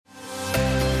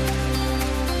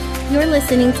You're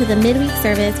listening to the midweek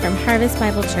service from Harvest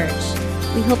Bible Church.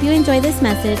 We hope you enjoy this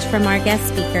message from our guest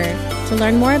speaker. To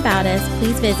learn more about us,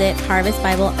 please visit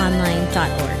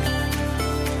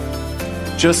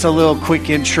harvestbibleonline.org. Just a little quick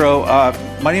intro.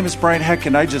 My name is Brian Heck,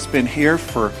 and I've just been here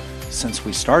since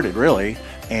we started, really.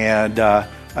 And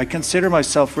I consider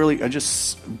myself I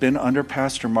just been under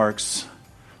Pastor Mark's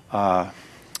kind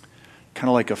of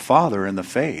like a father in the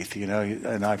faith,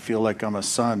 and I feel like I'm a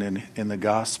son in the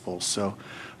gospel. So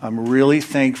I'm really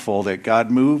thankful that God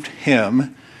moved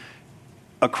him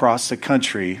across the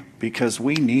country because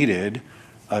we needed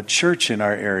a church in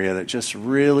our area that just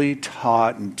really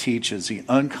taught and teaches the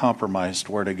uncompromised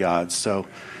Word of God. So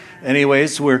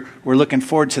anyways, we're looking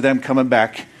forward to them coming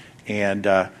back and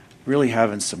really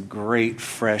having some great,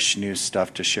 fresh, new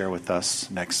stuff to share with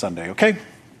us next Sunday, okay?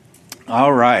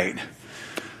 All right.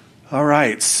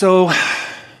 So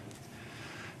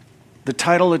the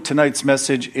title of tonight's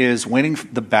message is Winning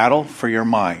the Battle for Your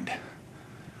Mind.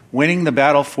 Winning the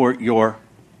battle for your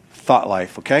thought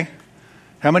life, okay?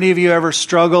 How many of you ever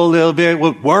struggle a little bit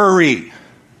with worry?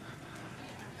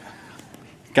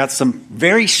 Got some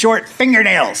very short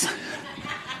fingernails.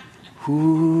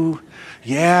 Ooh,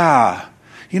 yeah.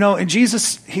 And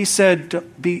Jesus, he said,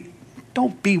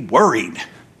 don't be worried.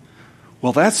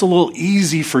 Well, that's a little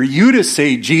easy for you to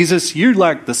say, Jesus. You're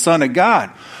like the Son of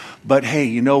God. But hey,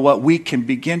 you know what? We can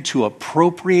begin to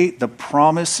appropriate the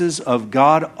promises of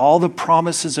God. All the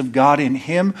promises of God in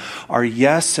Him are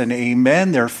yes and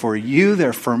amen. They're for you.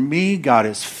 They're for me. God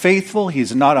is faithful.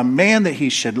 He's not a man that He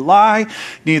should lie,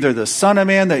 neither the Son of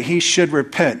Man that He should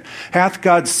repent. Hath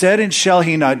God said, and shall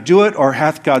He not do it? Or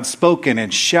hath God spoken,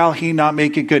 and shall He not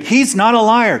make it good? He's not a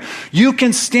liar. You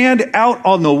can stand out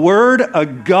on the Word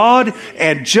of God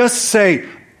and just say,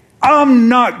 I'm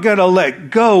not going to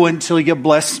let go until you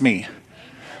bless me.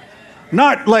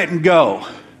 Not letting go.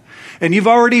 And you've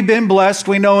already been blessed.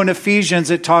 We know in Ephesians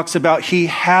it talks about He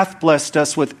hath blessed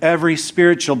us with every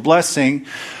spiritual blessing.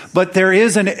 But there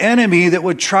is an enemy that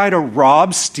would try to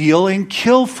rob, steal, and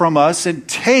kill from us and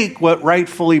take what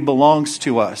rightfully belongs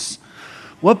to us.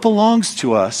 What belongs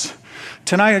to us?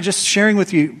 Tonight I'm just sharing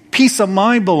with you, peace of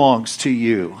mind belongs to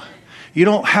you. You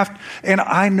don't have, and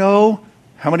I know.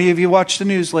 How many of you watch the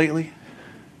news lately?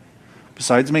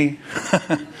 Besides me.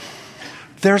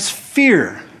 There's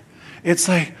fear. It's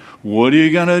like, what are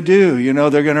you going to do?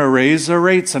 They're going to raise the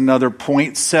rates another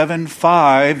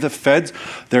 0.75. The Feds,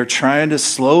 they're trying to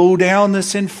slow down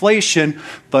this inflation,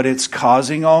 but it's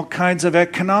causing all kinds of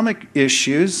economic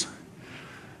issues.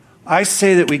 I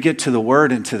say that we get to the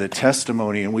Word and to the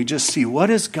testimony and we just see, what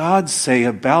does God say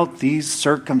about these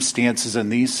circumstances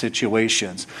and these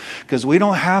situations? Because we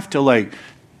don't have to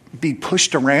be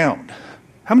pushed around.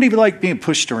 How many of you like being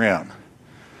pushed around?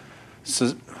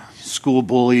 So, school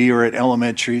bully or at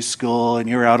elementary school and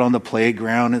you're out on the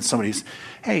playground and somebody's,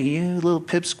 hey, you little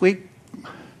pipsqueak.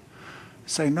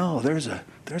 Say, no, there's a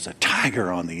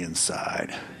tiger on the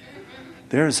inside.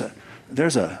 There's a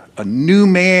new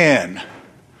man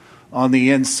on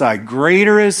the inside.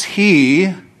 Greater is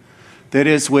He that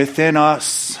is within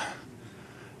us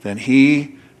than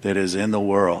he that is in the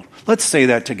world. Let's say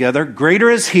that together. Greater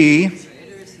is He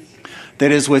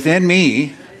that is within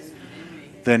me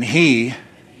than he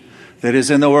that is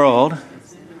in the world.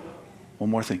 One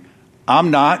more thing.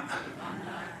 I'm not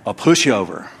a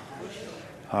pushover.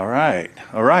 All right.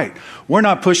 We're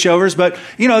not pushovers, but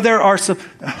there are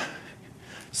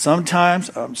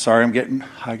sometimes, I'm sorry, I'm getting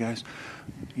high, guys.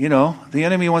 The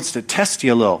enemy wants to test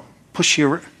you a little. Push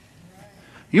you.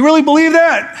 You really believe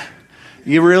that?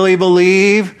 You really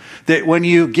believe that when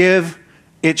you give,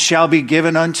 it shall be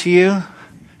given unto you?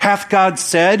 Hath God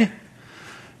said?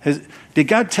 Did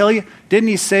God tell you? Didn't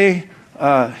He say,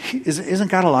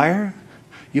 isn't God a liar?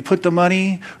 You put the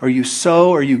money, or you sow,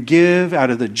 or you give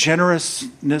out of the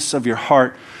generousness of your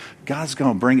heart, God's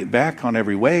going to bring it back on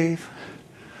every wave.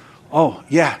 Oh,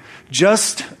 yeah.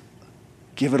 Just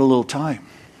give it a little time.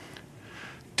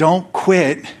 Don't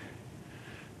quit.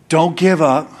 Don't give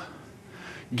up.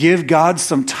 Give God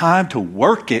some time to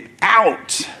work it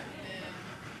out.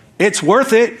 It's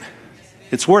worth it.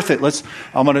 It's worth it.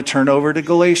 I'm going to turn over to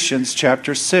Galatians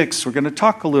chapter 6. We're going to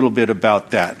talk a little bit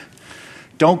about that.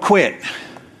 Don't quit.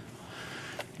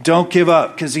 Don't give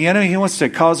up. Because the enemy, he wants to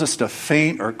cause us to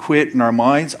faint or quit in our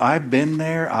minds. I've been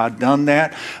there. I've done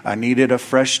that. I needed a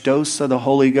fresh dose of the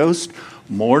Holy Ghost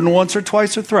more than once or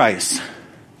twice or thrice.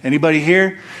 Anybody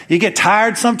here? You get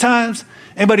tired sometimes?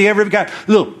 Anybody ever got a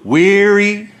little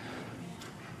weary? A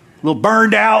little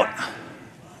burned out?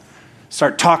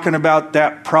 Start talking about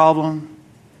that problem.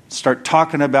 Start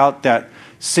talking about that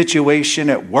situation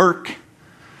at work.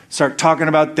 Start talking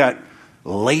about that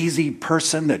lazy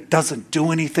person that doesn't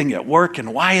do anything at work?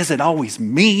 And why is it always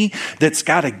me that's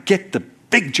got to get the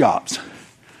big jobs?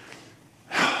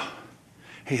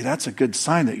 Hey, that's a good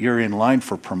sign that you're in line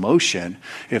for promotion.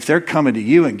 If they're coming to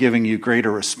you and giving you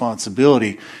greater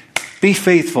responsibility, be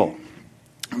faithful.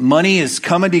 Money is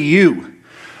coming to you.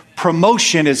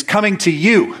 Promotion is coming to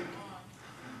you.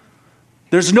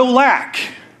 There's no lack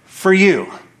for you.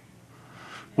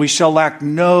 We shall lack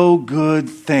no good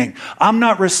thing. I'm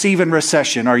not receiving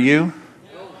recession, are you?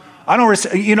 I don't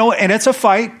and it's a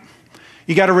fight.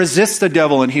 You got to resist the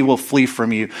devil and he will flee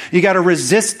from you. You got to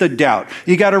resist the doubt.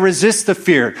 You got to resist the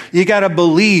fear. You got to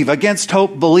believe. Against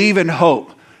hope, believe in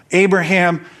hope.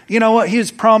 Abraham, you know what? He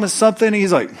was promised something.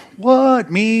 He's like,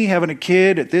 what? Me having a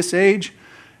kid at this age?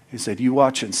 He said, you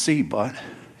watch and see, bud.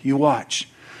 You watch.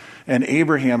 And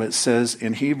Abraham, it says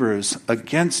in Hebrews,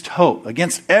 against hope,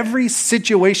 against every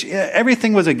situation,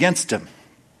 everything was against him.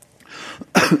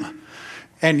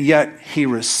 And yet he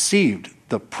received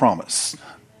the promise.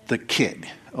 The kid,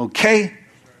 okay?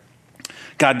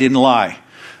 God didn't lie,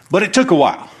 but it took a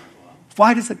while.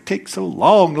 Why does it take so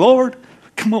long, Lord?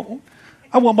 Come on.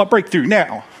 I want my breakthrough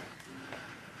now.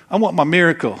 I want my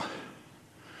miracle.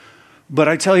 But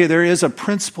I tell you, there is a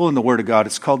principle in the Word of God.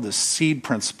 It's called the seed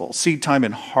principle, seed time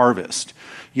and harvest.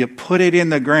 You put it in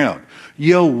the ground.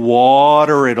 You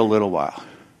water it a little while.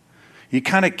 You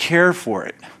kind of care for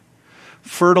it.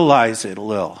 Fertilize it a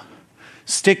little.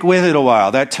 Stick with it a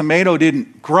while. That tomato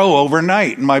didn't grow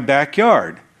overnight in my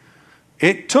backyard.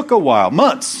 It took a while,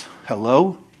 months.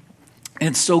 Hello?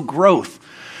 And so growth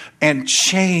and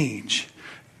change,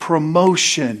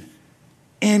 promotion,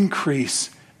 increase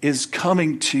is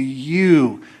coming to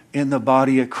you in the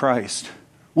body of Christ.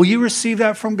 Will you receive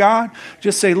that from God?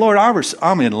 Just say, Lord,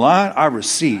 I'm in line. I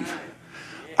receive.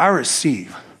 I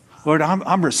receive. Lord,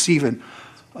 I'm receiving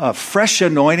a fresh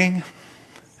anointing.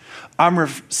 I'm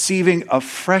receiving a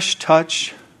fresh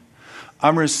touch.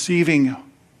 I'm receiving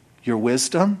your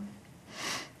wisdom.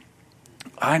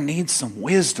 I need some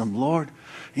wisdom, Lord.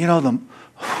 You know,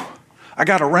 I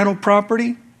got a rental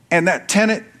property, and that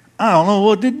tenant, I don't know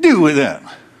what to do with them.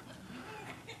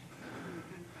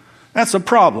 That's a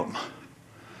problem.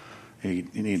 You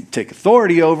need to take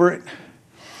authority over it.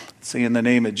 Say in the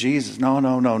name of Jesus,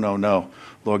 no.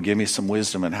 Lord, give me some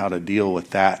wisdom on how to deal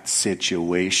with that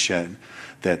situation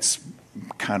that's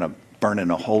kind of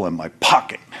burning a hole in my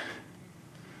pocket.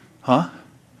 Huh?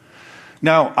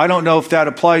 Now, I don't know if that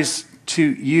applies to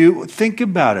you. Think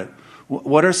about it.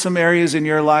 What are some areas in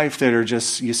your life that are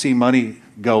just, you see, money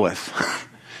goeth?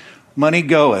 Money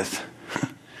goeth.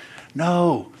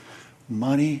 No,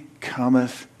 money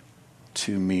cometh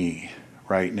to me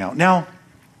right now. Now,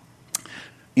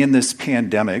 in this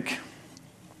pandemic,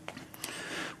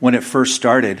 when it first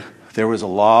started, there was a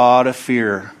lot of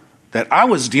fear that I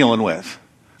was dealing with.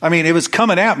 I mean, it was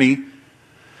coming at me,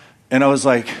 and I was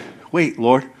like, wait,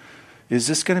 Lord, is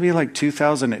this going to be like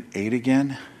 2008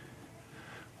 again?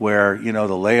 Where,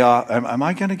 the layoff, am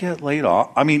I going to get laid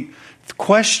off? I mean,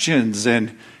 questions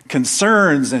and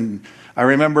concerns, and I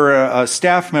remember a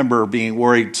staff member being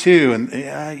worried too, and,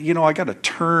 I got to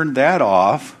turn that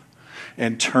off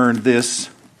and turn this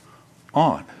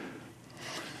on.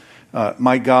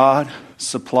 My God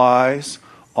supplies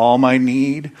all my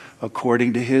need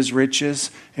according to his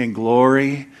riches and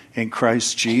glory in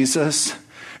Christ Jesus.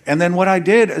 And then what I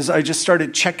did is I just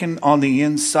started checking on the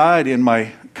inside in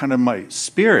my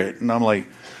spirit, and I'm like,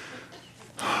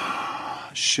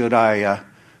 should I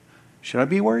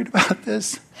be worried about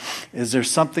this? Is there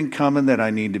something coming that I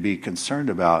need to be concerned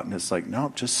about? And it's like,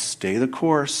 no, just stay the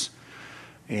course.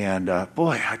 And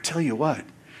boy, I tell you what,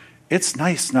 it's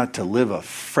nice not to live a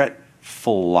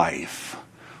fretful life,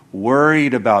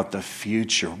 worried about the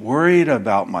future, worried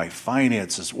about my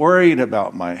finances, worried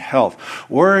about my health,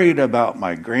 worried about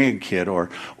my grandkid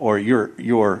or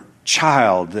your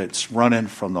child that's running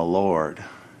from the Lord.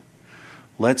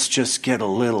 Let's just get a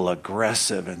little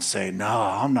aggressive and say, no,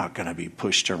 I'm not going to be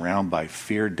pushed around by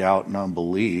fear, doubt, and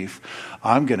unbelief.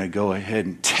 I'm going to go ahead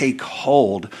and take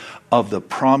hold of the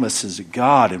promises of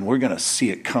God, and we're going to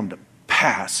see it come to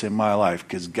pass in my life,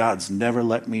 because God's never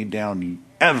let me down,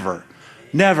 ever.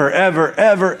 Never, ever,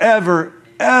 ever, ever,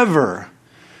 ever.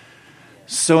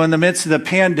 So in the midst of the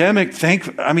pandemic,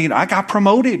 I got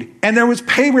promoted, and there was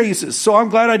pay raises. So I'm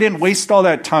glad I didn't waste all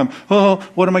that time. Oh,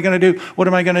 what am I going to do? What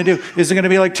am I going to do? Is it going to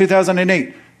be like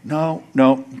 2008? No.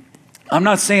 I'm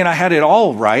not saying I had it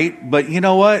all right, but you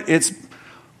know what? It's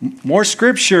more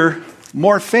scripture,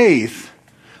 more faith,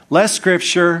 less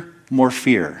scripture, more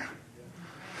fear.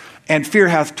 And fear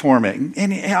hath torment.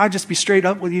 And I'll just be straight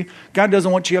up with you. God doesn't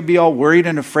want you to be all worried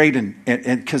and afraid and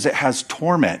because it has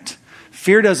torment.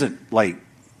 Fear doesn't like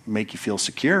make you feel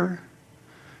secure.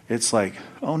 It's like,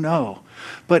 oh no.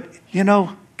 But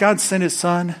God sent his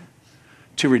son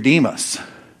to redeem us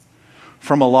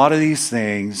from a lot of these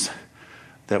things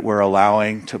that we're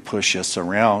allowing to push us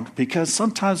around, because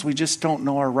sometimes we just don't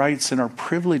know our rights and our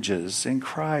privileges in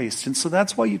Christ. And so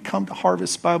that's why you come to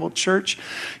Harvest Bible Church.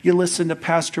 You listen to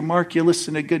Pastor Mark, you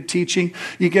listen to good teaching,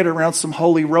 you get around some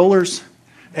holy rollers,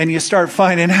 and you start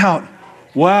finding out,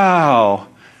 wow,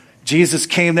 Jesus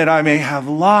came that I may have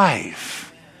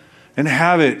life and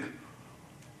have it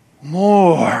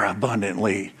more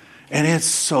abundantly. And it's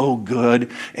so good.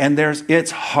 And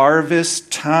it's harvest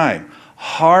time.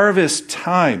 Harvest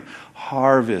time.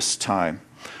 Harvest time.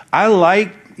 I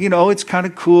like, it's kind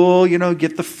of cool,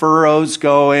 get the furrows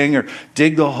going or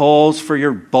dig the holes for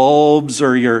your bulbs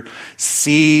or your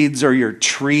seeds or your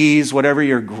trees, whatever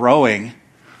you're growing.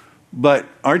 But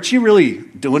aren't you really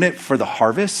doing it for the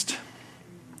harvest?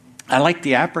 I like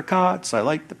the apricots. I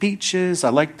like the peaches. I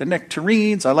like the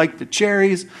nectarines. I like the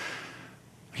cherries.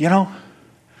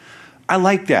 I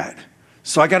like that.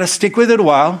 So I got to stick with it a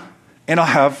while, and I'll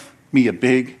have me a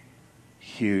big,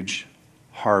 huge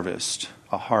harvest.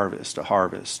 A harvest.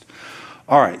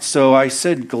 All right, so I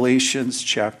said Galatians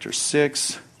chapter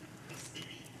 6.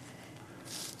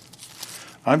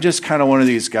 I'm just kind of one of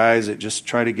these guys that just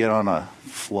try to get on a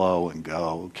flow and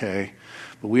go, okay?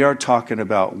 But we are talking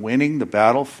about winning the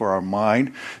battle for our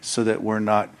mind so that we're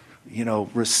not,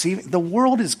 receiving. The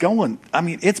world is going,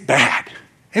 it's bad.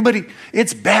 Anybody,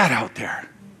 it's bad out there.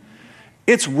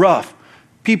 It's rough.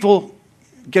 People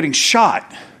getting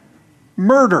shot,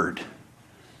 murdered.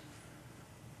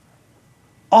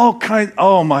 All kinds,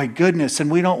 oh my goodness. And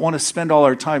we don't want to spend all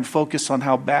our time focused on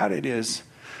how bad it is.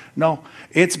 No,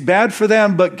 it's bad for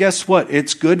them, but guess what?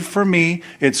 It's good for me.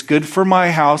 It's good for my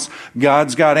house.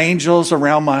 God's got angels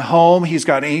around my home. He's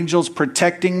got angels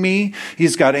protecting me.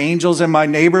 He's got angels in my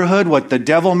neighborhood. What the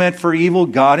devil meant for evil,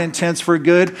 God intends for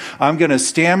good. I'm going to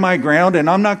stand my ground, and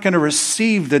I'm not going to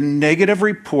receive the negative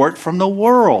report from the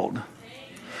world.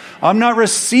 I'm not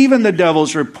receiving the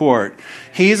devil's report.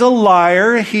 He's a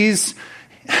liar.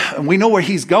 We know where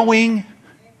he's going.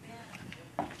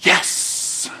 Yes.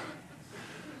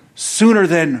 Sooner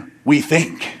than we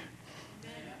think.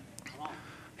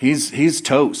 He's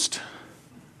toast.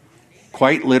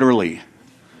 Quite literally.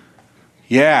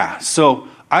 Yeah, so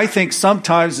I think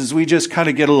sometimes as we just kind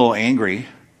of get a little angry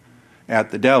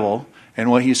at the devil and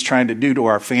what he's trying to do to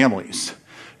our families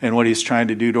and what he's trying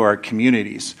to do to our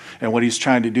communities and what he's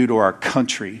trying to do to our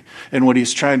country and what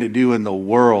he's trying to do in the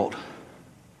world.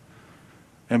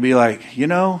 And be like,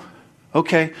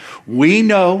 okay, we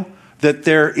know that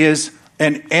there is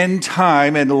an end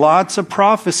time and lots of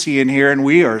prophecy in here, and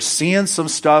we are seeing some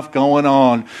stuff going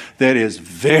on that is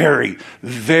very,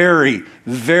 very,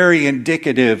 very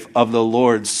indicative of the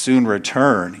Lord's soon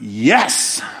return.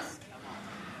 Yes!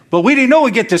 But we didn't know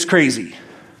it'd get this crazy.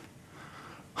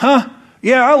 Huh?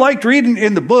 Yeah, I liked reading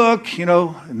in the book,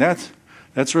 and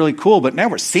that's really cool, but now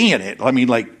we're seeing it.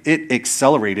 It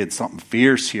accelerated something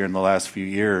fierce here in the last few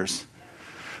years.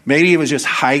 Maybe it was just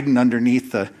hiding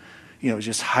underneath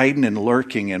just hiding and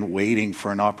lurking and waiting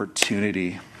for an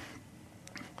opportunity.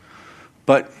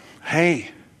 But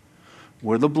hey,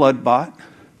 we're the blood-bought.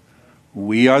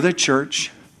 We are the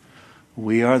church.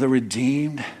 We are the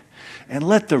redeemed. And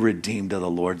let the redeemed of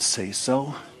the Lord say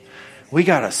so. We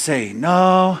got to say,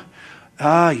 no,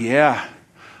 yeah,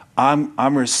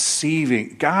 I'm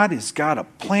receiving. God has got a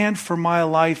plan for my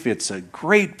life. It's a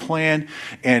great plan.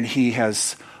 And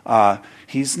he's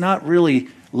not really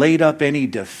laid up any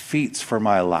defeats for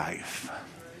my life.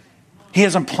 He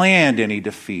hasn't planned any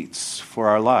defeats for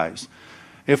our lives.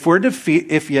 If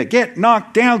you get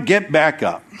knocked down, get back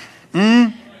up.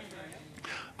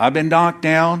 I've been knocked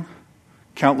down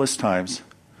countless times.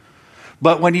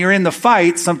 But when you're in the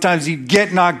fight, sometimes you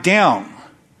get knocked down.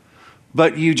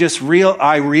 But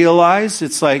I realize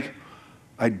it's like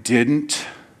I didn't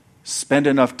spend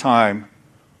enough time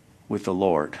with the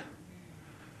Lord.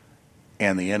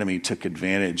 And the enemy took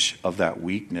advantage of that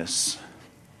weakness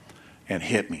and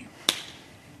hit me.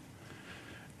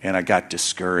 And I got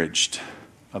discouraged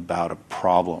about a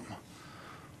problem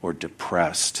or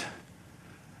depressed.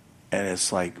 And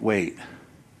it's like, wait,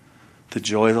 the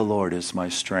joy of the Lord is my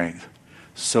strength.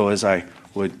 So as I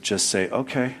would just say,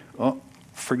 okay,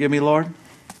 forgive me, Lord.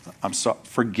 I'm sorry.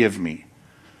 Forgive me.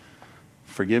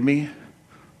 Forgive me.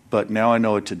 But now I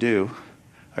know what to do.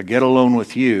 I get alone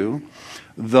with you.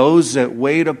 Those that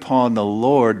wait upon the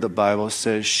Lord, the Bible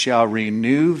says, shall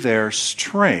renew their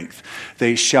strength.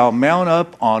 They shall mount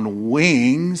up on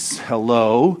wings,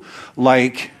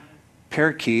 like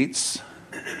parakeets.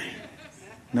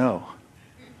 No.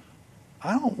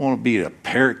 I don't want to be a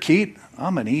parakeet.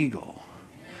 I'm an eagle.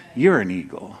 You're an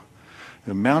eagle.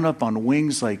 You mount up on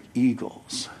wings like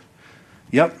eagles.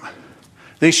 Yep.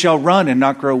 They shall run and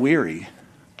not grow weary,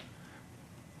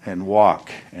 and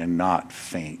walk and not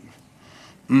faint.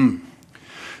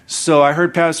 So I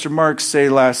heard Pastor Mark say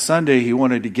last Sunday he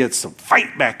wanted to get some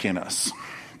fight back in us.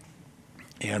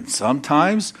 And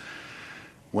sometimes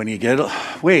when you get,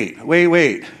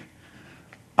 wait.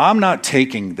 I'm not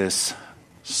taking this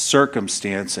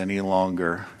circumstance any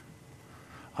longer.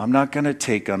 I'm not going to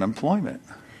take unemployment.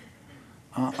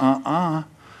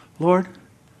 Lord,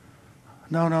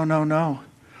 no.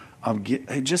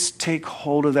 Just take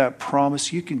hold of that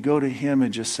promise. You can go to him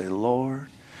and just say, Lord,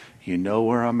 you know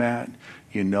where I'm at.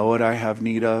 You know what I have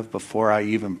need of before I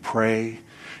even pray.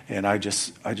 And I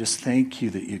just thank you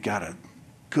that you got a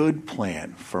good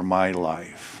plan for my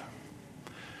life.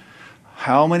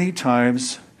 How many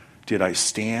times did I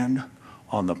stand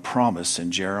on the promise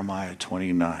in Jeremiah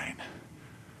 29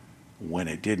 when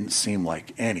it didn't seem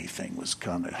like anything was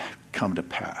going to come to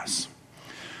pass?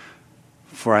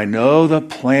 For I know the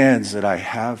plans that I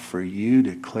have for you,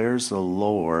 declares the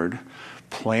Lord,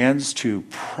 plans to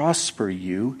prosper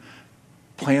you,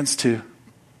 plans to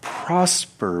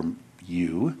prosper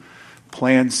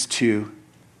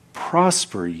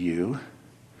you.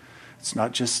 It's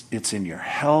not just, it's in your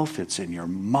health, it's in your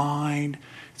mind,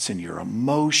 it's in your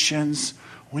emotions.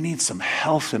 We need some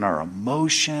health in our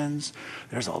emotions.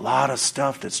 There's a lot of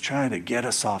stuff that's trying to get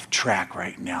us off track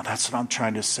right now. That's what I'm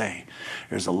trying to say.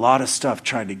 There's a lot of stuff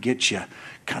trying to get you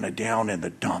kind of down in the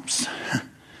dumps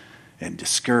and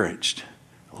discouraged.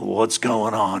 What's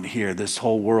going on here? This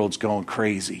whole world's going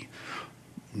crazy.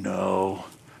 No,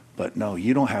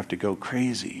 you don't have to go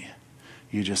crazy.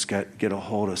 You just get a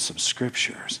hold of some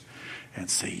scriptures and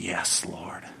say, yes,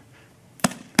 Lord,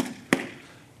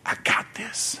 I got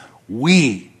this.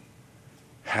 We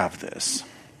have this.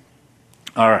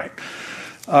 All right.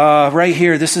 Right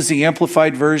here, this is the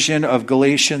Amplified Version of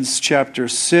Galatians chapter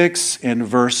 6 and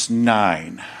verse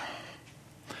 9.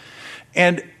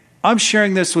 And I'm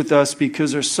sharing this with us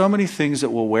because there's so many things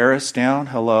that will wear us down,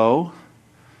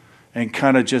 and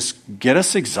kind of just get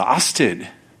us exhausted.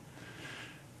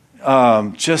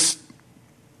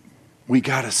 We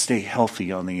got to stay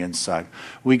healthy on the inside.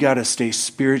 We got to stay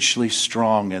spiritually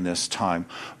strong in this time.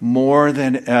 More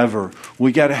than ever,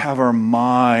 we got to have our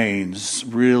minds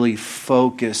really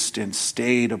focused and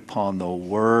stayed upon the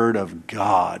Word of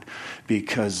God,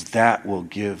 because that will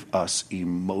give us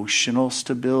emotional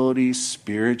stability,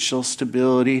 spiritual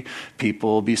stability.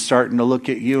 People will be starting to look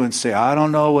at you and say, I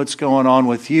don't know what's going on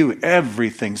with you.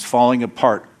 Everything's falling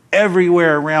apart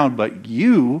everywhere around, but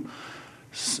you,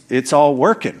 it's all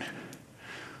working.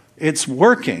 It's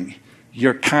working.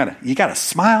 You got a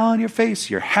smile on your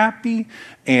face. You're happy.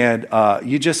 And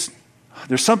there's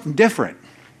something different.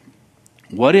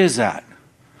 What is that?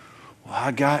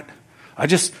 Well,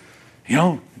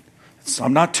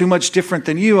 I'm not too much different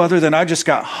than you, other than I just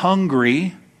got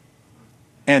hungry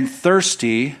and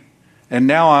thirsty, and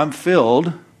now I'm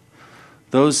filled.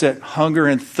 Those that hunger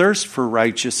and thirst for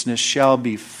righteousness shall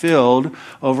be filled.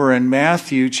 Over in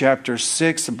Matthew chapter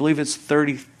 6, I believe it's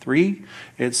 33,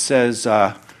 it says,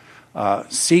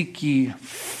 seek ye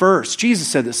first. Jesus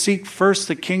said that seek first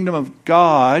the kingdom of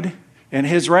God and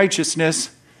his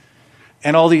righteousness,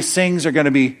 and all these things are going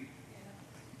to be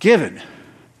given.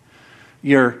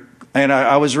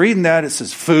 I was reading that, it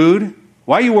says food.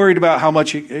 Why are you worried about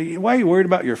why are you worried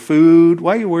about your food?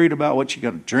 Why are you worried about what you're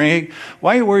going to drink?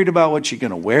 Why are you worried about what you're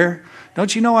going to wear?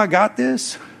 Don't you know I got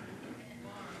this?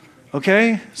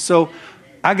 Okay? So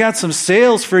I got some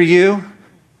sales for you.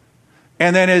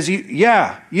 And then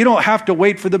you don't have to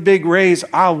wait for the big raise.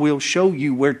 I will show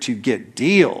you where to get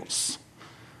deals.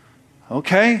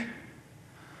 Okay?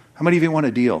 How many of you want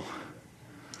a deal?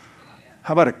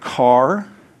 How about a car?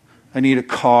 I need a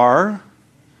car.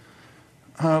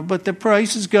 But the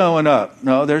price is going up.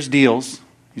 No, there's deals.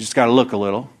 You just got to look a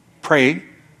little. Pray,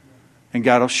 and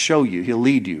God will show you. He'll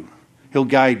lead you. He'll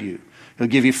guide you. He'll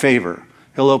give you favor.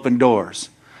 He'll open doors.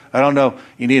 I don't know.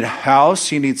 You need a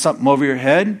house. You need something over your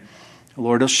head. The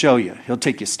Lord will show you. He'll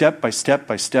take you step by step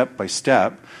by step by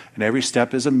step. And every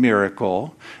step is a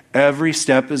miracle. Every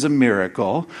step is a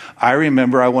miracle. I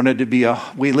remember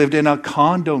we lived in a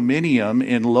condominium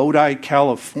in Lodi,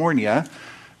 California,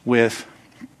 with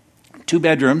 2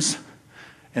 bedrooms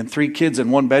and 3 kids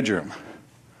in 1 bedroom.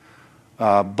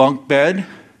 Bunk bed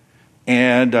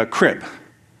and a crib.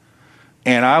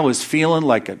 And I was feeling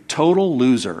like a total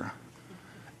loser.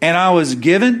 And I was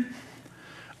giving.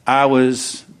 I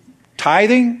was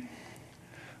tithing.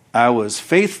 I was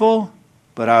faithful.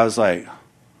 But I was like,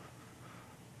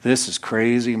 This is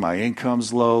crazy. My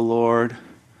income's low, Lord.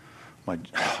 I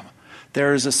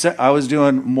was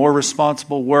doing more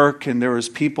responsible work, and there was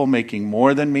people making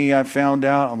more than me, I found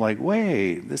out. I'm like,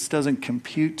 wait, this doesn't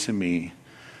compute to me.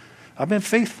 I've been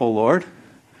faithful, Lord.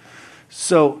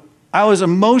 So I was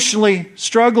emotionally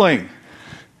struggling.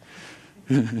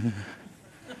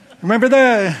 Remember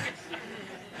that?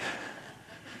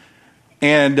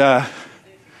 And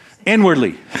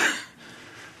inwardly.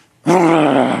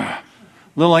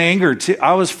 Little anger, too.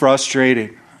 I was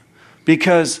frustrated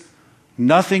because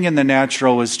nothing in the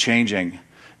natural was changing.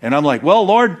 And I'm like, well,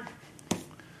 Lord,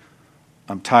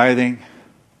 I'm tithing.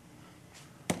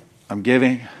 I'm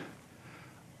giving.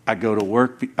 I go to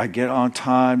work. I get on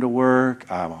time to work.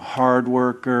 I'm a hard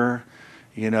worker.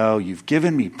 You've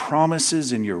given me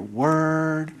promises in your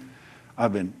word.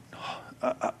 I've been,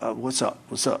 what's up?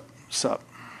 What's up? What's up?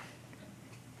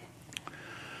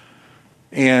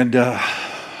 And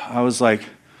I was like,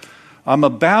 I'm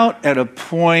about at a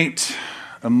point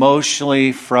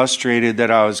emotionally frustrated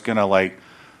that I was going to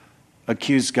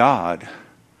accuse God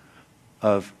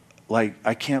of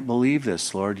I can't believe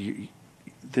this, Lord.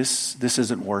 This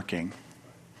isn't working.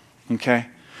 Okay?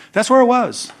 That's where I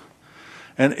was.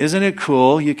 And isn't it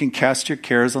cool? You can cast your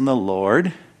cares on the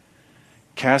Lord,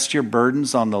 cast your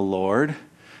burdens on the Lord,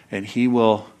 and He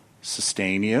will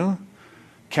sustain you.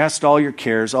 Cast all your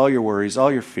cares, all your worries,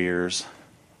 all your fears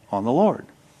on the Lord.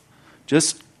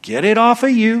 Just get it off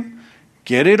of you,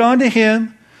 get it onto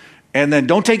Him, and then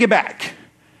don't take it back.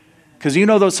 Because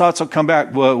those thoughts will come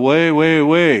back. Well,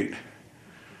 wait.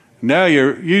 Now how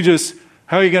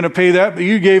are you going to pay that?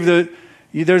 But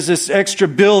there's this extra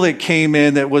bill that came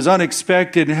in that was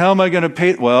unexpected, and how am I going to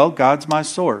pay? Well, God's my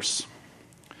source.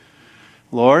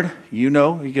 Lord, you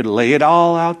could lay it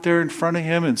all out there in front of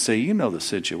Him and say, the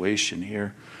situation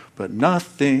here. But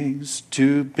nothing's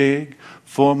too big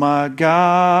for my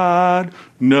God.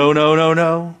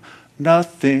 No.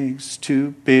 Nothing's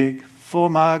too big for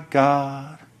my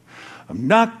God. I'm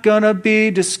not going to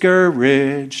be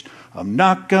discouraged. I'm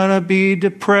not going to be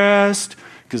depressed.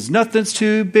 Because nothing's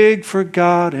too big for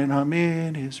God, and I'm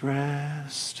in His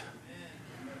rest.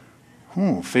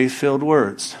 Faith-filled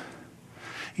words.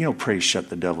 Praise shut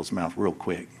the devil's mouth real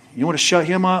quick. You want to shut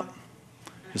him up?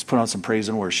 Just put on some praise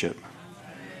and worship.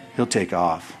 He'll take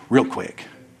off real quick.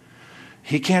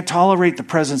 He can't tolerate the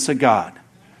presence of God.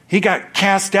 He got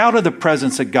cast out of the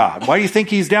presence of God. Why do you think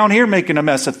he's down here making a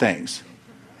mess of things?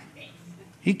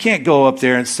 He can't go up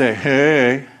there and say,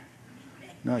 hey.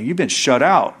 No, you've been shut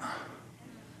out.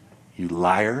 You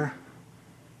liar,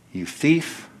 you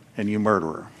thief, and you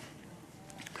murderer.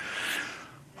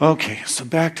 Okay, so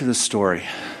back to the story.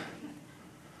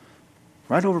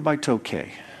 Right over by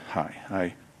Tokay.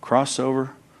 I cross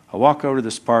over. I walk over to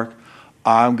this park.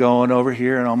 I'm going over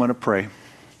here and I'm going to pray.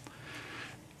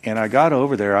 And I got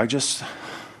over there. It's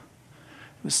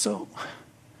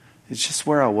just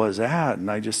where I was at. And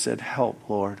I just said, help,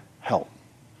 Lord, help.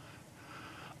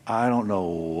 I don't know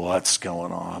what's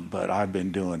going on, but I've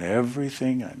been doing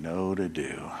everything I know to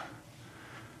do.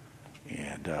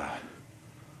 And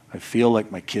I feel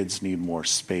like my kids need more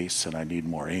space and I need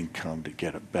more income to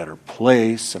get a better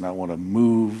place. And I want to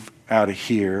move out of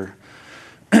here.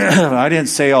 I didn't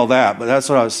say all that, but that's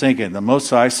what I was thinking. The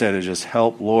most I said is just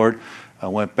help, Lord. I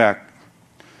went back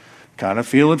kind of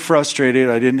feeling frustrated.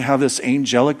 I didn't have this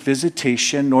angelic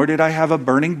visitation, nor did I have a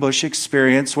burning bush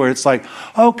experience where it's like,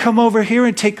 oh, come over here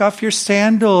and take off your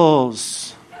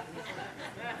sandals.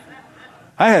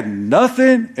 I had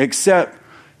nothing except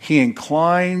He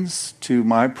inclines to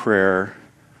my prayer.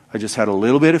 I just had a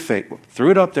little bit of faith.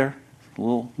 Threw it up there, a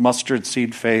little mustard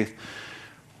seed faith.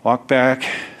 Walked back.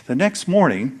 The next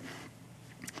morning,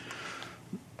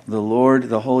 the Lord,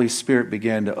 the Holy Spirit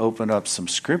began to open up some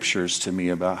scriptures to me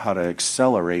about how to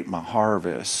accelerate my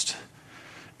harvest.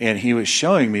 And He was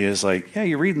showing me, yeah,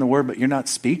 you're reading the word, but you're not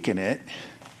speaking it.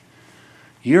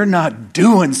 You're not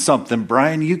doing something,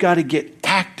 Brian. You got to get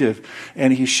active.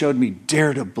 And He showed me,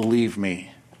 dare to believe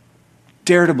me.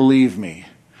 Dare to believe me.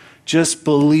 Just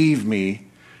believe me.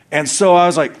 And so I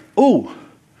was like, oh.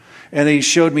 And then He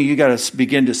showed me, you got to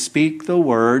begin to speak the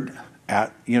word.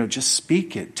 Just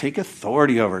speak it. Take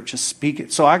authority over it. Just speak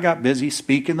it. So I got busy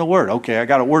speaking the word. Okay, I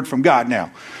got a word from God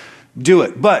now. Do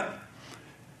it. But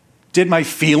were my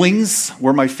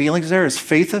feelings there? Is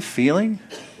faith a feeling?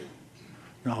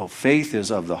 No, faith is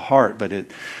of the heart.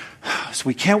 So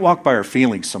we can't walk by our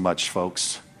feelings so much,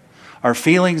 folks. Our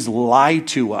feelings lie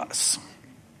to us.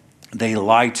 They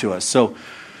lie to us. So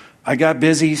I got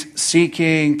busy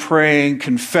seeking, praying,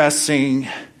 confessing.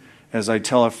 As I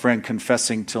tell a friend,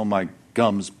 confessing till my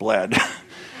gums bled.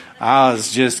 I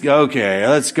was just, okay,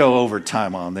 let's go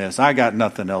overtime on this. I got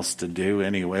nothing else to do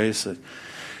anyways.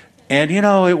 And,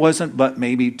 it wasn't but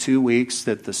maybe 2 weeks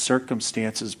that the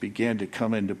circumstances began to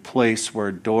come into place where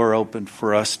a door opened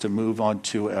for us to move on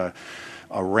to a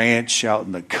ranch out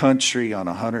in the country on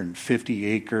 150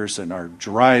 acres, and our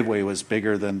driveway was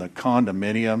bigger than the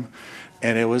condominium.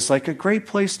 And it was like a great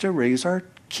place to raise our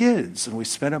kids. And we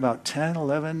spent about 10,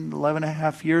 11 and a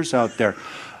half years out there.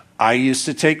 I used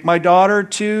to take my daughter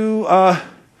to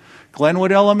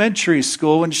Glenwood Elementary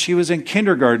School when she was in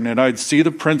kindergarten, and I'd see the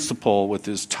principal with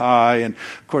his tie. And,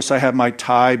 of course, I had my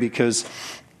tie because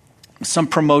some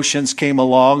promotions came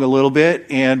along a little bit,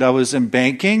 and I was in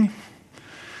banking.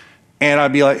 And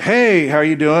I'd be like, hey, how are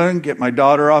you doing? Get my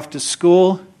daughter off to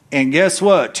school. And guess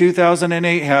what?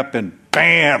 2008 happened.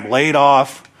 Bam, laid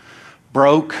off,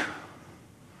 broke,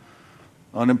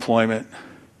 unemployment.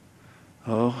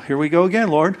 Oh, here we go again,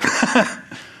 Lord.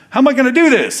 How am I going to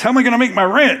do this? How am I going to make my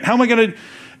rent? How am I going to...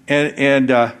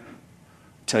 And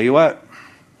tell you what,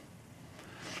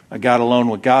 I got alone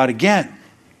with God again.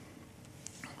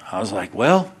 I was like,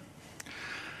 well,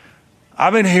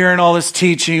 I've been hearing all this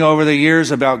teaching over the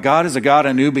years about God as a God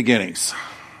of new beginnings.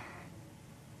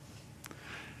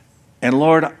 And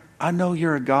Lord, I know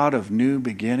you're a God of new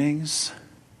beginnings.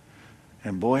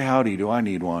 And boy, howdy, do I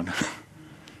need one.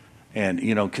 And,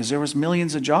 because there was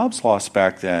millions of jobs lost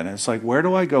back then. And it's like, where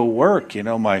do I go work?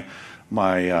 My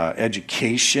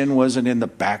education wasn't in the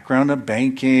background of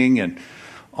banking, and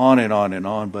on and on and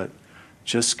on. But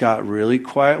just got really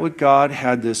quiet with God,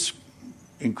 had this,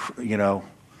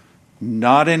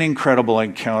 not an incredible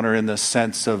encounter in the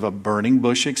sense of a burning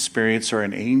bush experience or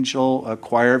a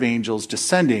choir of angels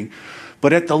descending.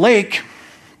 But at the lake,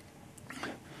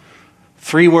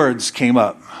 3 words came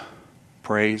up: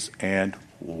 praise and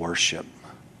worship.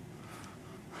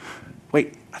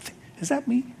 Wait, is that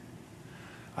me?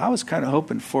 I was kind of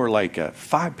hoping for like a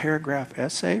 5-paragraph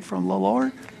essay from the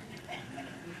Lord.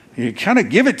 You kind of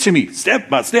give it to me step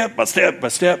by step by step by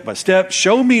step by step.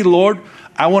 Show me, Lord.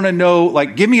 I want to know,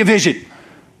 give me a vision.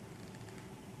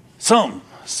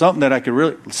 Something that I could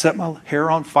really set my hair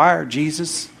on fire,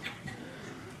 Jesus.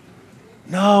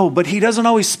 No, but he doesn't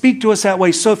always speak to us that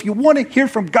way. So if you want to hear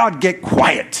from God, get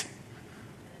quiet.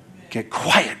 Get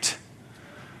quiet.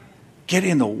 Get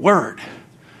in the Word.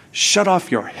 Shut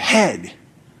off your head.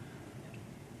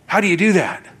 How do you do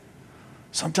that?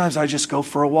 Sometimes I just go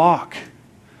for a walk.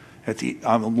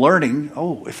 I'm learning,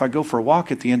 if I go for a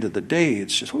walk at the end of the day,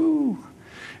 it's just, whoo.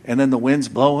 And then the wind's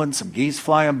blowing, some geese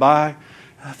flying by.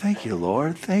 Thank you,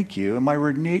 Lord. Thank you. And my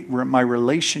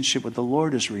relationship with the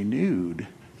Lord is renewed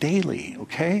daily,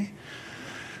 okay?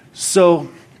 So,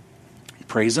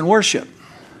 praise and worship.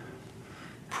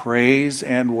 Praise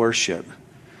and worship.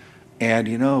 And,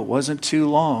 it wasn't too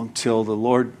long till the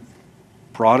Lord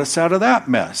brought us out of that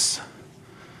mess.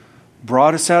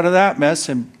 Brought us out of that mess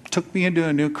and took me into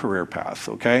a new career path,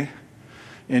 okay?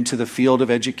 Into the field of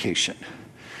education.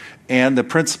 And the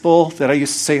principal that I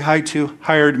used to say hi to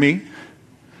hired me.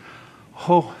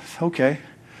 Oh, okay.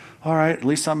 All right, at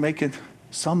least I'm making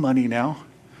some money now.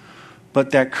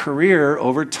 But that career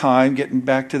over time, getting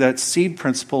back to that seed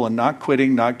principle and not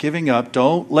quitting, not giving up,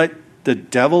 don't let the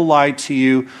devil lie to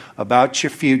you about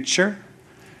your future.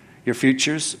 Your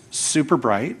future's super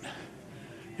bright.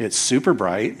 It's super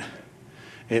bright.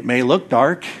 It may look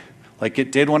dark, like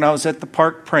it did when I was at the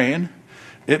park praying.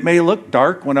 It may look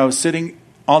dark when I was sitting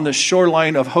on the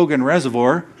shoreline of Hogan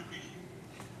Reservoir.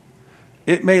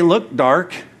 It may look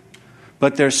dark,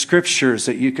 but there's scriptures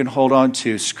that you can hold on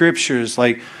to. Scriptures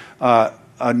like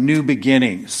new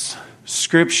beginnings.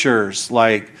 Scriptures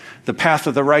like the path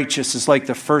of the righteous is like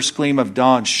the first gleam of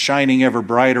dawn, shining ever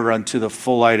brighter unto the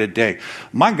full light of day.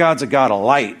 My God's a God of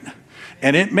light.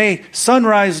 And it may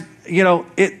sunrise,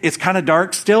 it's kind of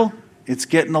dark still. It's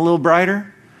getting a little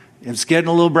brighter. It's getting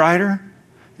a little brighter.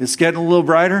 It's getting a little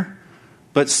brighter.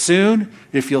 But soon,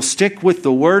 if you'll stick with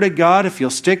the Word of God, if you'll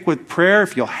stick with prayer,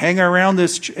 if you'll hang around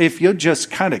this, if you'll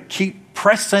just kind of keep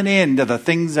pressing into the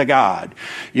things of God,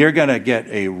 you're going to get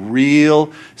a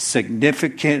real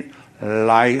significant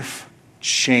life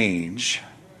change.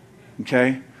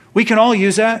 Okay? We can all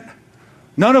use that.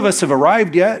 None of us have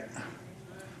arrived yet.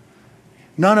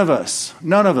 None of us.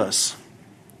 None of us.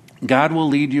 God will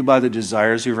lead you by the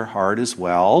desires of your heart as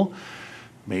well.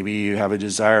 Maybe you have a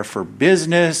desire for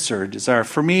business or a desire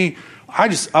for me.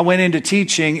 I went into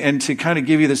teaching, and to kind of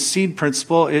give you the seed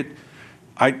principle,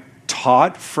 I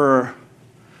taught for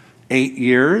 8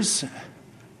 years,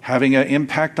 having an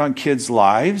impact on kids'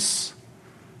 lives.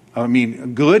 A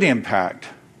good impact.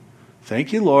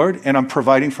 Thank you, Lord. And I'm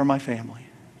providing for my family.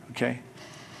 Okay?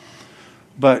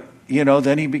 But,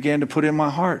 then he began to put in my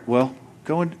heart, well,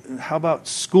 how about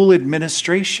school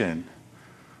administration?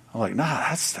 I'm like, nah,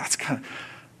 that's kind of,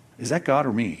 is that God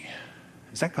or me?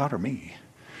 Is that God or me?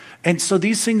 And so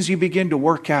these things you begin to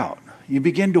work out. You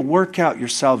begin to work out your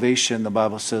salvation, the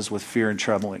Bible says, with fear and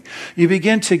trembling. You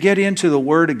begin to get into the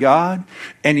Word of God,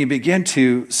 and you begin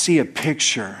to see a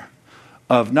picture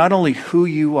of not only who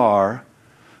you are,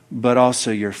 but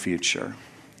also your future.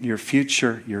 Your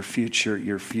future, your future,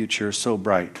 your future is so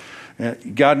bright.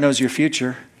 God knows your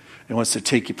future and wants to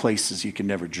take you places you can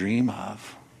never dream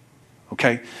of.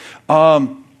 Okay?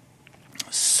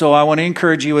 So I want to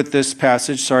encourage you with this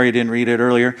passage. Sorry I didn't read it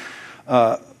earlier.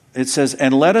 It says,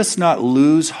 and let us not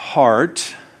lose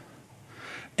heart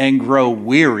and grow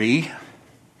weary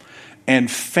and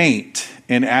faint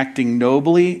in acting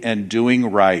nobly and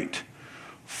doing right.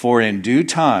 For in due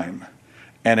time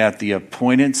and at the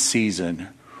appointed season,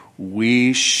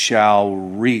 we shall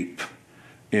reap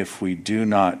if we do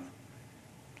not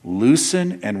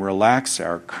loosen and relax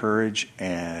our courage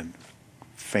and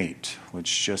faint,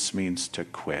 which just means to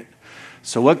quit.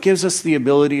 So what gives us the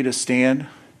ability to stand?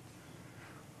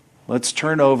 Let's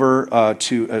turn over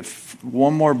to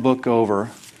one more book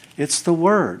over. It's the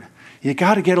Word. You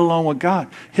got to get along with God.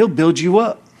 He'll build you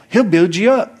up. He'll build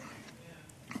you up.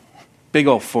 Big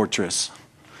old fortress.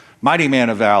 Mighty man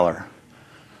of valor.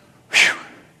 Whew.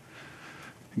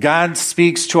 God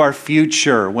speaks to our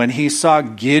future. When he saw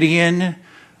Gideon,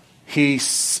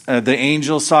 the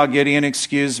angel saw Gideon, he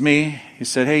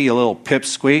said, hey, you little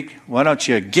pipsqueak, why don't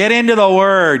you get into the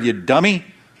Word, you dummy?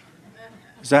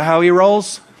 Is that how he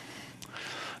rolls?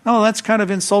 No, that's kind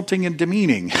of insulting and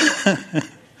demeaning.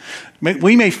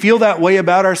 We may feel that way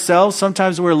about ourselves.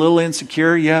 Sometimes we're a little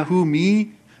insecure. Yeah, who,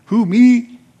 me? Who,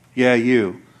 me? Yeah,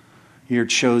 you. You're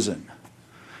chosen.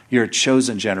 You're a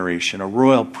chosen generation, a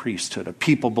royal priesthood, a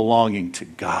people belonging to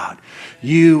God.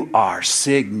 You are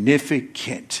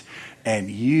significant, and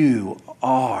you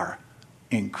are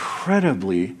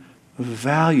incredibly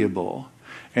valuable.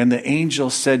 And the angel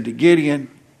said to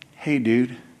Gideon, hey,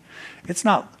 dude, it's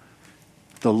not...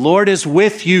 The Lord is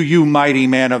with you, you mighty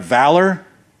man of valor.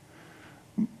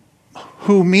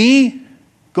 Who, me?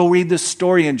 Go read this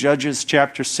story in Judges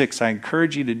chapter 6. I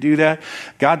encourage you to do that.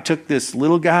 God took this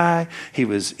little guy. He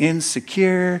was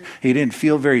insecure. He didn't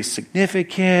feel very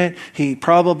significant. He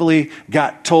probably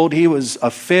got told he was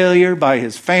a failure by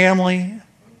his family.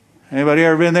 Anybody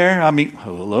ever been there? I mean,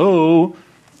 hello.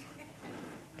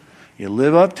 You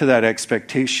live up to that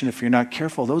expectation if you're not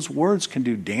careful. Those words can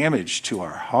do damage to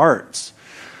our hearts.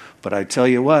 But I tell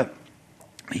you what,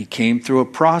 he came through a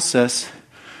process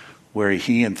where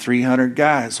he and 300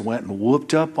 guys went and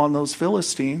whooped up on those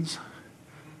Philistines.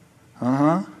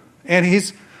 And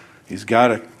he's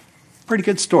got a pretty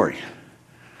good story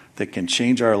that can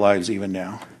change our lives even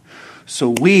now.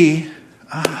 So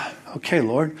okay,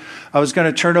 Lord. I was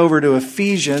going to turn over to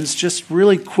Ephesians just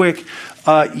really quick.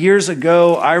 Years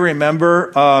ago, I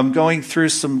remember going through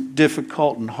some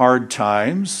difficult and hard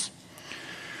times.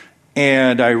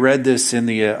 And I read this in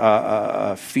the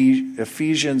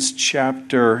Ephesians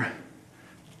chapter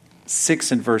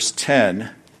 6 and verse 10.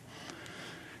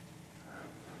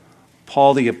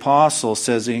 Paul the Apostle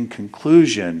says in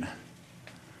conclusion,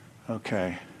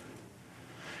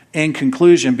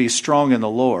 be strong in the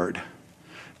Lord.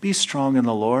 Be strong in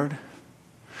the Lord.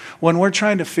 When we're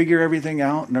trying to figure everything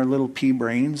out in our little pea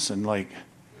brains and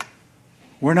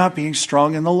we're not being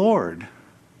strong in the Lord.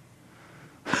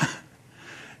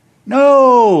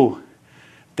 No!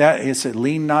 That is it.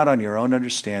 Lean not on your own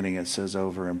understanding, it says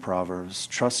over in Proverbs.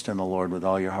 Trust in the Lord with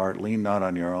all your heart. Lean not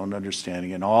on your own understanding.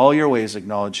 In all your ways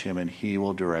acknowledge him, and he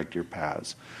will direct your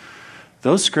paths.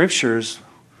 Those scriptures,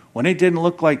 when it didn't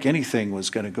look like anything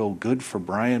was going to go good for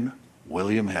Brian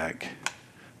William Heck,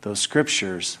 those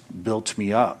scriptures built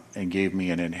me up and gave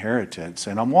me an inheritance.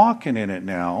 And I'm walking in it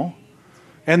now.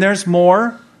 And there's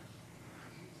more.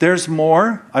 There's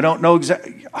more. I don't know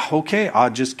exactly. Okay,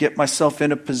 I'll just get myself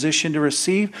in a position to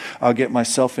receive. I'll get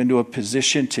myself into a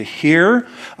position to hear.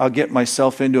 I'll get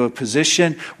myself into a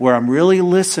position where I'm really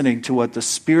listening to what the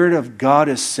Spirit of God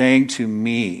is saying to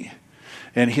me.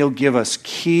 And he'll give us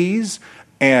keys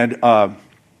and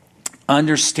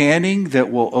understanding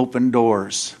that will open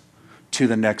doors to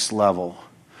the next level.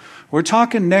 We're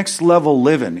talking next level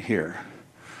living here.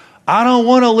 I don't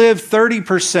want to live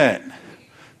 30%.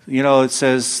 It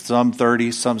says some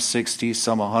 30, some 60,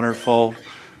 some 100-fold.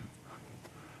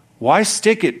 Why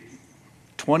stick at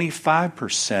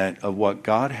 25% of what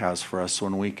God has for us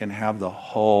when we can have the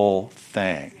whole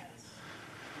thing?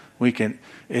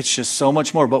 It's just so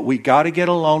much more. But we got to get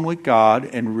alone with God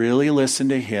and really listen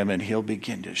to him, and he'll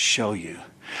begin to show you.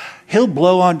 He'll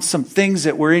blow on some things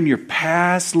that were in your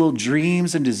past, little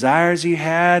dreams and desires you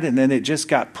had, and then it just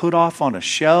got put off on a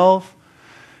shelf.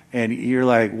 And you're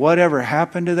like, whatever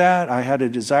happened to that? I had a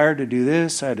desire to do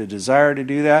this. I had a desire to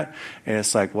do that. And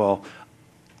it's like, well,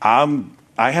 I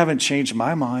haven't changed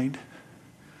my mind.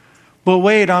 But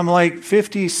wait, I'm like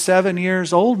 57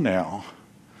 years old now.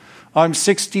 I'm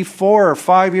 64 or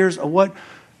 5 years. What?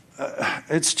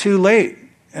 It's too late.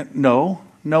 No,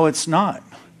 it's not.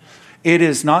 It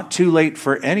is not too late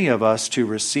for any of us to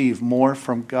receive more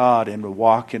from God and to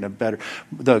walk in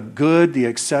the good, the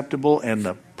acceptable, and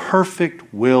the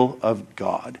perfect will of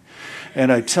God.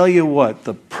 And I tell you what,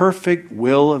 the perfect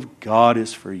will of God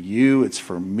is for you, it's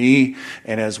for me.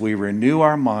 And as we renew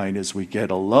our mind, as we get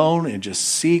alone and just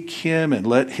seek Him and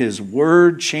let His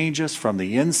Word change us from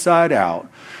the inside out,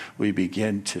 we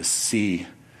begin to see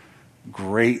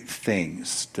great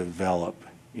things develop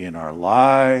in our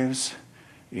lives,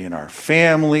 in our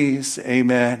families,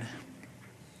 amen,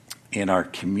 in our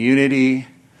community.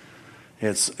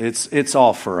 It's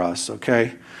all for us,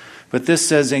 okay? But this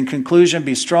says, in conclusion,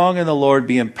 be strong in the Lord,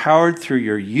 be empowered through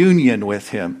your union with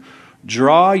Him.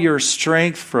 Draw your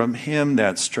strength from Him,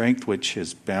 that strength which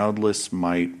His boundless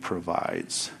might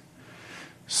provides.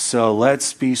 So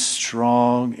let's be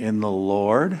strong in the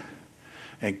Lord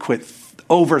and quit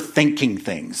overthinking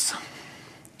things.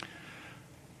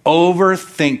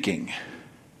 Overthinking.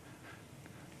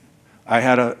 I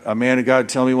had a man of God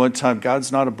tell me one time,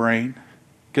 God's not a brain.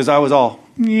 Because I was all,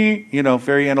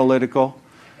 very analytical.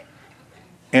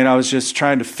 And I was just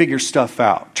trying to figure stuff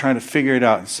out, trying to figure it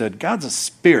out. And said, God's a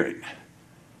spirit.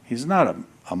 He's not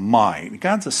a mind.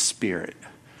 God's a spirit.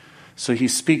 So He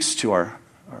speaks to our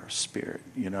spirit,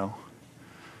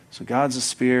 So God's a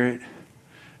spirit.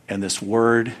 And this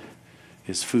word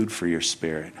is food for your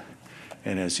spirit.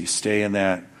 And as you stay in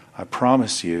that, I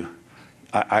promise you,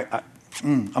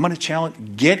 I'm going to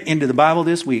challenge, get into the Bible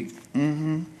this week.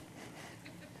 Read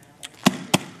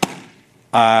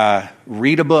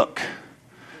a book.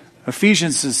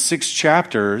 Ephesians is 6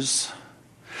 chapters.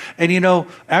 And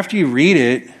after you read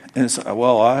it, and it's, that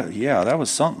was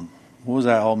something. What does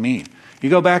that all mean? You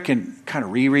go back and kind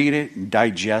of reread it and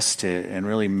digest it and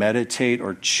really meditate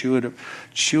or chew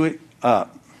it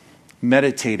up.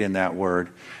 Meditate in that word,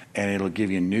 and it'll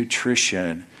give you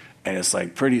nutrition. And it's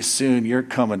like pretty soon you're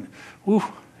coming,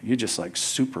 you're just like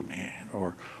Superman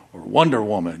or Wonder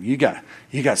Woman. You got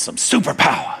some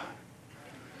superpower.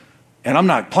 And I'm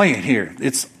not playing here.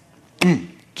 It's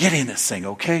get in this thing,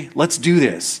 okay? Let's do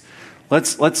this.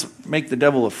 Let's make the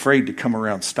devil afraid to come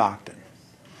around Stockton.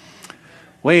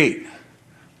 Wait.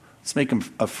 Let's make him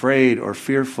afraid or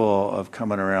fearful of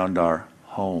coming around our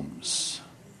homes,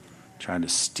 trying to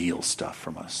steal stuff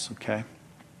from us, okay?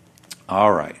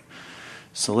 All right.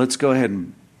 So let's go ahead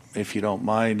and, if you don't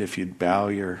mind, if you'd bow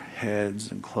your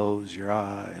heads and close your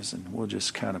eyes, and we'll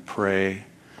just kind of pray.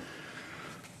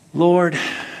 Lord,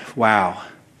 wow.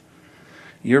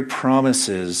 Your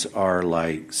promises are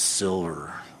like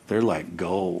silver. They're like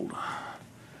gold.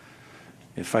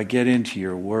 If I get into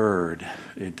your word,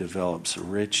 it develops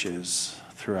riches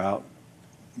throughout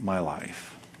my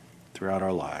life, throughout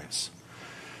our lives.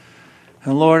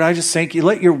 And Lord, I just thank you.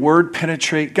 Let your word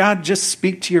penetrate. God, just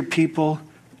speak to your people.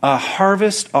 A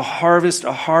harvest, a harvest,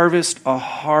 a harvest, a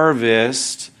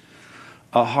harvest.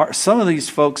 Some of these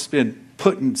folks have been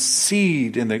putting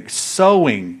seed in the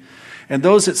sowing. And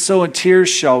those that sow in tears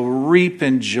shall reap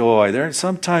in joy.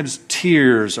 Sometimes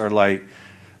tears are like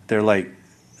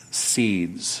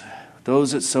seeds.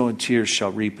 Those that sow in tears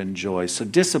shall reap in joy. So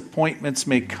disappointments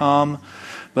may come,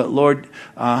 but Lord,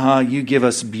 you give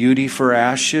us beauty for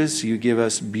ashes. You give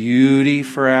us beauty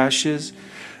for ashes.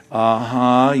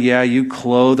 Yeah, you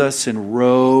clothe us in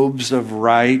robes of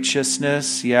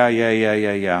righteousness.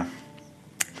 Yeah.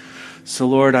 So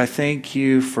Lord, I thank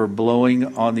you for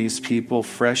blowing on these people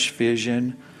fresh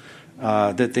vision,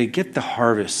 that they get the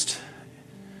harvest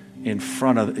in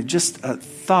front of them. Just a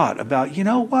thought about, you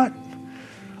know what?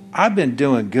 I've been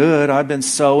doing good. I've been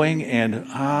sowing, and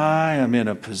I am in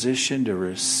a position to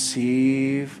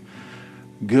receive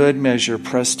good measure,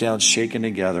 pressed down, shaken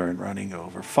together, and running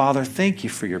over. Father, thank you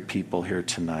for your people here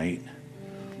tonight.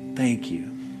 Thank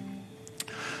you.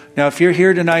 Now, if you're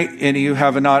here tonight and you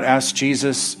have not asked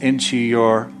Jesus into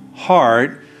your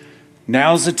heart,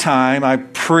 now's the time.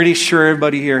 I'm pretty sure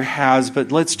everybody here has,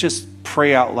 but let's just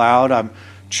pray out loud. I'm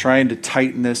trying to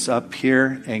tighten this up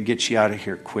here and get you out of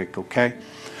here quick, okay?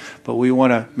 But we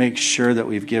want to make sure that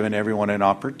we've given everyone an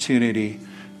opportunity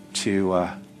to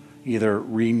either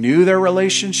renew their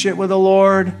relationship with the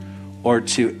Lord or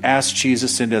to ask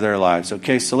Jesus into their lives.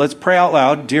 Okay, so let's pray out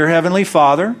loud. Dear Heavenly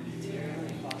Father,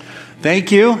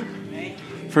 thank you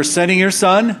for sending your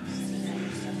Son?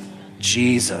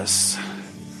 Jesus.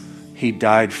 He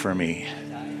died for me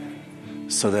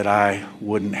so that I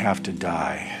wouldn't have to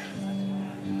die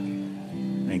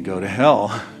and go to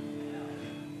hell.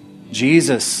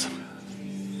 Jesus,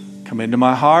 come into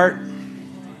my heart.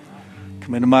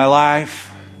 Come into my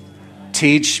life.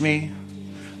 Teach me.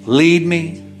 Lead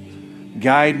me.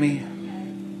 Guide me.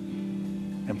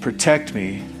 And protect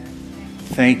me.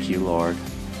 Thank you, Lord.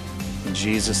 In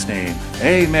Jesus' name,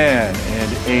 amen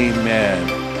and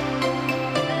amen.